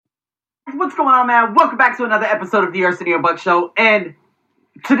What's going on, man? Welcome back to another episode of the Arsenio Buck Show, and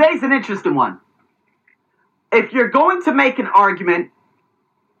today's an interesting one. If you're going to make an argument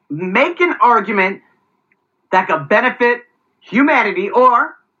that could benefit humanity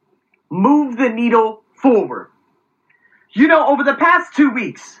or move the needle forward. You know, over the past 2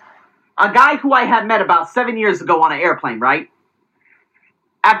 weeks, a guy who I had met about 7 years ago on an airplane, right?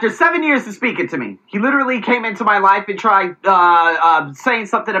 After 7 years of speaking to me, he literally came into my life and tried saying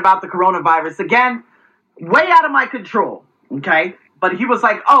something about the coronavirus. Again, way out of my control, okay? But he was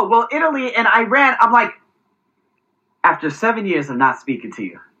like, oh, well, Italy and Iran. I'm like, after 7 years of not speaking to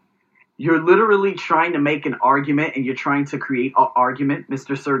you, you're literally trying to make an argument and you're trying to create an argument,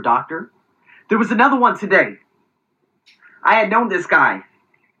 Mr. Sir Doctor. There was another one today. I had known this guy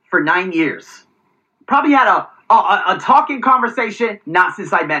for 9 years. Probably had a talking conversation, not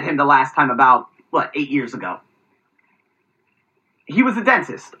since I met him the last time about, 8 years ago. He was a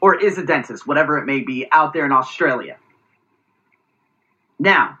dentist, or is a dentist, whatever it may be, out there in Australia.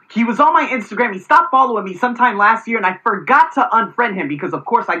 Now, he was on my Instagram. He stopped following me sometime last year, and I forgot to unfriend him because, of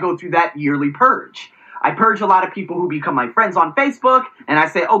course, I go through that yearly purge. I purge a lot of people who become my friends on Facebook, and I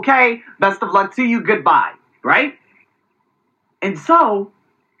say, okay, best of luck to you, goodbye, right? And so,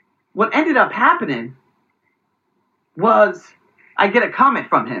 what ended up happening was I get a comment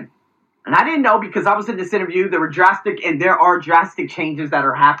from him. And I didn't know because I was in this interview. There are drastic changes that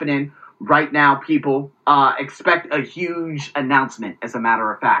are happening right now, people. Expect a huge announcement, as a matter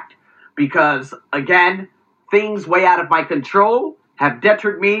of fact. Because, again, things way out of my control have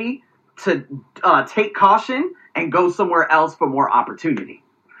deterred me to take caution and go somewhere else for more opportunity.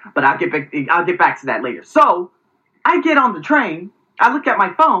 But I'll get back to that later. So, I get on the train, I look at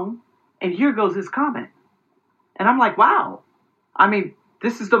my phone, and here goes his comment. And I'm like, wow. I mean,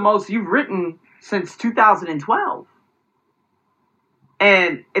 this is the most you've written since 2012.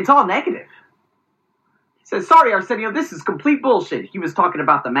 And it's all negative. He says, sorry, Arsenio, this is complete bullshit. He was talking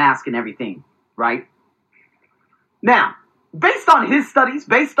about the mask and everything, right? Now, based on his studies,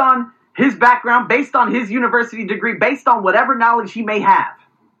 based on his background, based on his university degree, based on whatever knowledge he may have,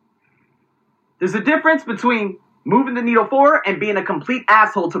 there's a difference between moving the needle forward and being a complete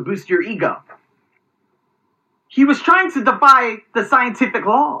asshole to boost your ego. He was trying to defy the scientific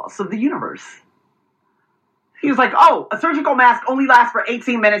laws of the universe. He was like, oh, a surgical mask only lasts for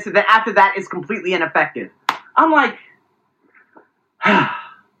 18 minutes and then after that it's completely ineffective. I'm like,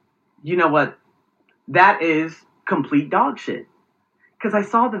 you know what? That is complete dog shit. Because I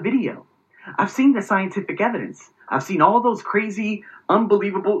saw the video. I've seen the scientific evidence. I've seen all those crazy,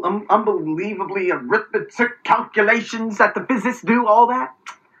 unbelievably arithmetic calculations that the physicists do, all that.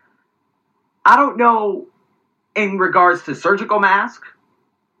 I don't know in regards to surgical mask,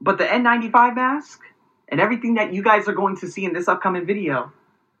 but the N95 mask and everything that you guys are going to see in this upcoming video,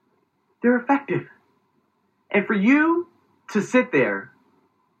 they're effective. And for you to sit there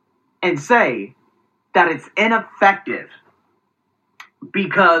and say that it's ineffective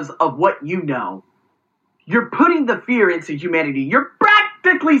because of what you know, you're putting the fear into humanity. You're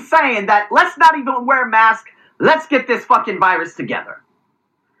practically saying that let's not even wear a mask, let's get this fucking virus together.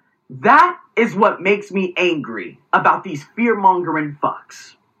 That is what makes me angry about these fear-mongering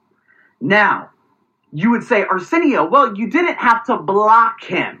fucks. Now, you would say, Arsenio, well, you didn't have to block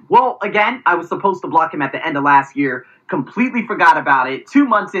him. Well, again, I was supposed to block him at the end of last year. Completely forgot about it. 2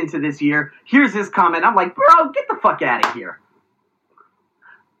 months into this year, here's his comment. I'm like, bro, get the fuck out of here.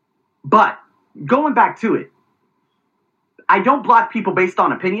 But, going back to it, I don't block people based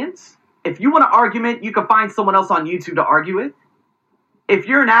on opinions. If you want an argument, you can find someone else on YouTube to argue with. If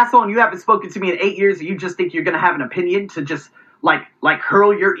you're an asshole and you haven't spoken to me in 8 years and you just think you're going to have an opinion to just like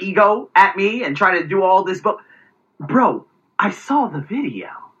hurl your ego at me and try to do all this, but bro, I saw the video.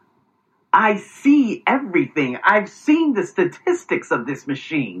 I see everything. I've seen the statistics of this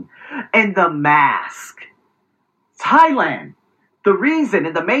machine and the mask. Thailand,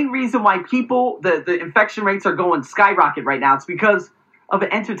 the main reason why people, the infection rates are going skyrocket right now, it's because of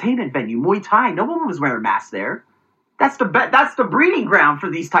an entertainment venue, Muay Thai. No one was wearing masks there. That's the breeding ground for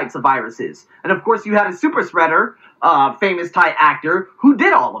these types of viruses. And of course, you had a super spreader, famous Thai actor, who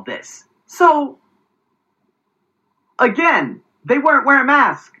did all of this. So, again, they weren't wearing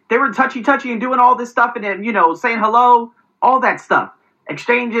masks. They were touchy and doing all this stuff and then, saying hello, all that stuff.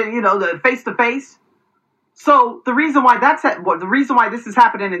 Exchanging, the face-to-face. So, the reason why this is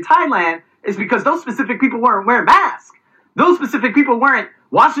happening in Thailand is because those specific people weren't wearing masks. Those specific people weren't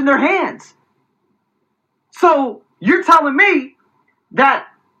washing their hands. So, you're telling me that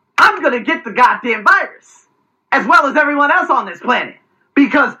I'm going to get the goddamn virus, as well as everyone else on this planet,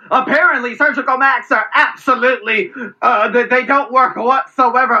 Because apparently surgical masks are absolutely, they don't work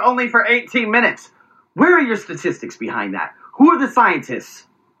whatsoever, only for 18 minutes. Where are your statistics behind that? Who are the scientists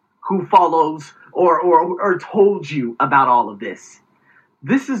who follows or told you about all of this?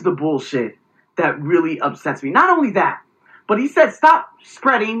 This is the bullshit that really upsets me. Not only that, but he said stop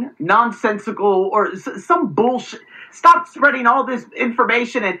spreading nonsensical or some bullshit. Stop spreading all this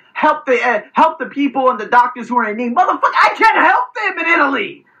information and help the people and the doctors who are in need. Motherfucker, I can't help them in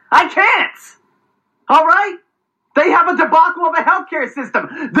Italy. I can't. All right? They have a debacle of a healthcare system.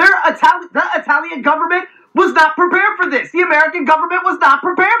 The Italian government was not prepared for this. The American government was not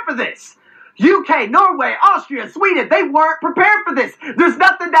prepared for this. UK, Norway, Austria, Sweden, they weren't prepared for this. There's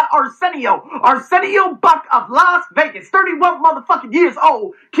nothing that Arsenio Buck of Las Vegas, 31 motherfucking years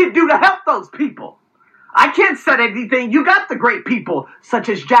old, can do to help those people. I can't say anything. You got the great people, such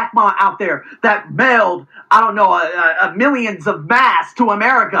as Jack Ma out there, that mailed, millions of masks to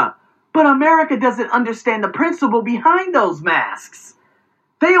America. But America doesn't understand the principle behind those masks.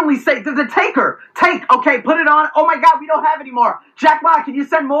 They only say to the taker, okay, put it on. Oh my God, we don't have any more. Jack Ma, can you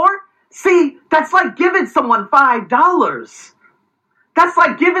send more? See, that's like giving someone $5. That's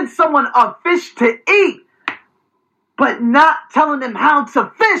like giving someone a fish to eat, but not telling them how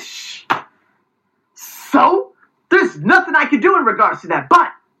to fish. So, there's nothing I can do in regards to that.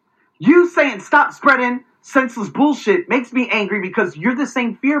 But you saying stop spreading senseless bullshit makes me angry because you're the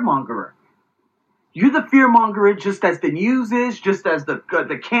same fearmongerer. You're the fearmongerer just as the news is, just as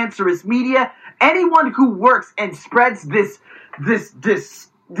the cancerous media. Anyone who works and spreads this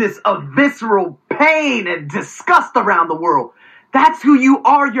visceral pain and disgust around the world, that's who you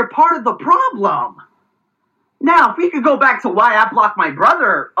are. You're part of the problem. Now, if we could go back to why I blocked my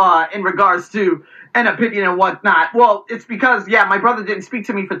brother in regards to an opinion and whatnot, well, it's because, my brother didn't speak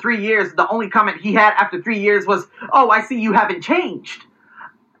to me for 3 years. The only comment he had after 3 years was, oh, I see you haven't changed.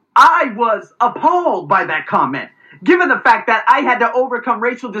 I was appalled by that comment, given the fact that I had to overcome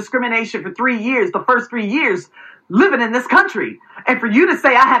racial discrimination for 3 years, the first 3 years, living in this country. And for you to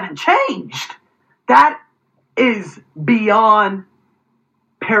say I haven't changed, that is beyond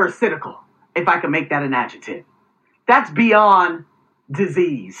parasitical, if I can make that an adjective. That's beyond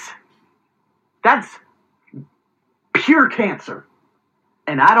disease. That's pure cancer.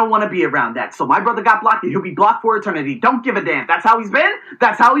 And I don't want to be around that. So my brother got blocked and he'll be blocked for eternity. Don't give a damn. That's how he's been.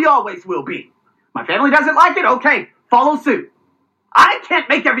 That's how he always will be. My family doesn't like it. Okay, follow suit. I can't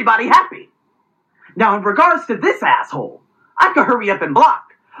make everybody happy. Now, in regards to this asshole, I could hurry up and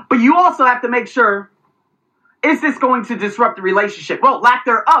block. But you also have to make sure, is this going to disrupt the relationship? Well, lack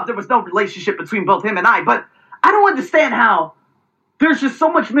thereof, there was no relationship between both him and I. But I don't understand how there's just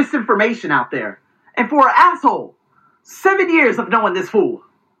so much misinformation out there. And for an asshole, 7 years of knowing this fool,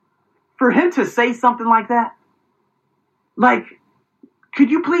 for him to say something like that, like,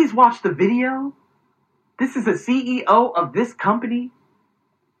 could you please watch the video? This is a CEO of this company.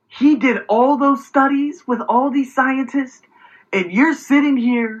 He did all those studies with all these scientists, and you're sitting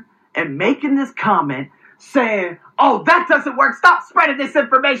here and making this comment saying, oh, that doesn't work. Stop spreading this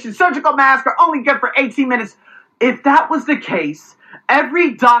information. Surgical masks are only good for 18 minutes. If that was the case,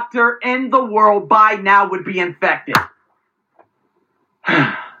 every doctor in the world by now would be infected.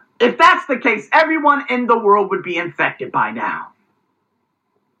 If that's the case, everyone in the world would be infected by now.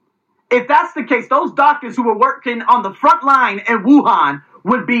 If that's the case, those doctors who were working on the front line in Wuhan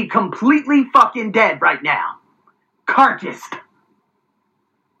would be completely fucking dead right now. Carcassed.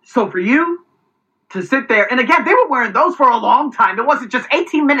 So for you to sit there, and again, they were wearing those for a long time. It wasn't just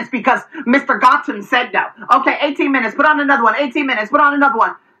 18 minutes because Mr. Gotham said no. Okay, 18 minutes, put on another one. 18 minutes, put on another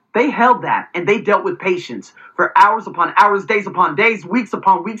one. They held that, and they dealt with patients for hours upon hours, days upon days, weeks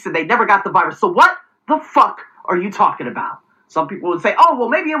upon weeks, and they never got the virus. So what the fuck are you talking about? Some people would say, oh, well,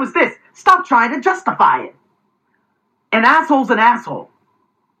 maybe it was this. Stop trying to justify it. An asshole's an asshole.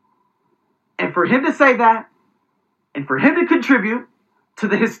 And for him to say that, and for him to contribute to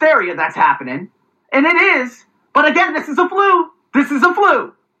the hysteria that's happening, and it is, but again, this is a flu. This is a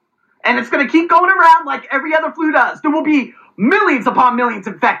flu. And it's going to keep going around like every other flu does. There will be millions upon millions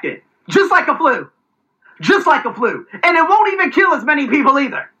infected. Just like a flu. Just like a flu. And it won't even kill as many people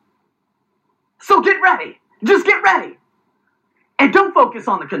either. So get ready. Just get ready. And don't focus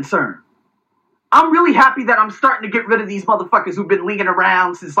on the concern. I'm really happy that I'm starting to get rid of these motherfuckers who've been leaking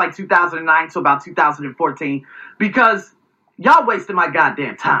around since like 2009 to about 2014. Because y'all wasting my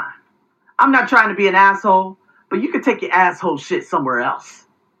goddamn time. I'm not trying to be an asshole, but you can take your asshole shit somewhere else.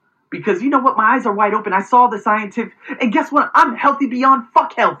 Because you know what? My eyes are wide open. I saw the scientific, and guess what? I'm healthy beyond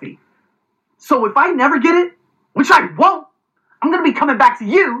fuck healthy. So if I never get it, which I won't, I'm going to be coming back to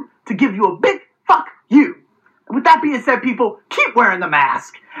you to give you a big fuck you. With that being said, people, keep wearing the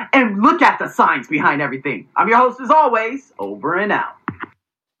mask and look at the signs behind everything. I'm your host, as always, over and out.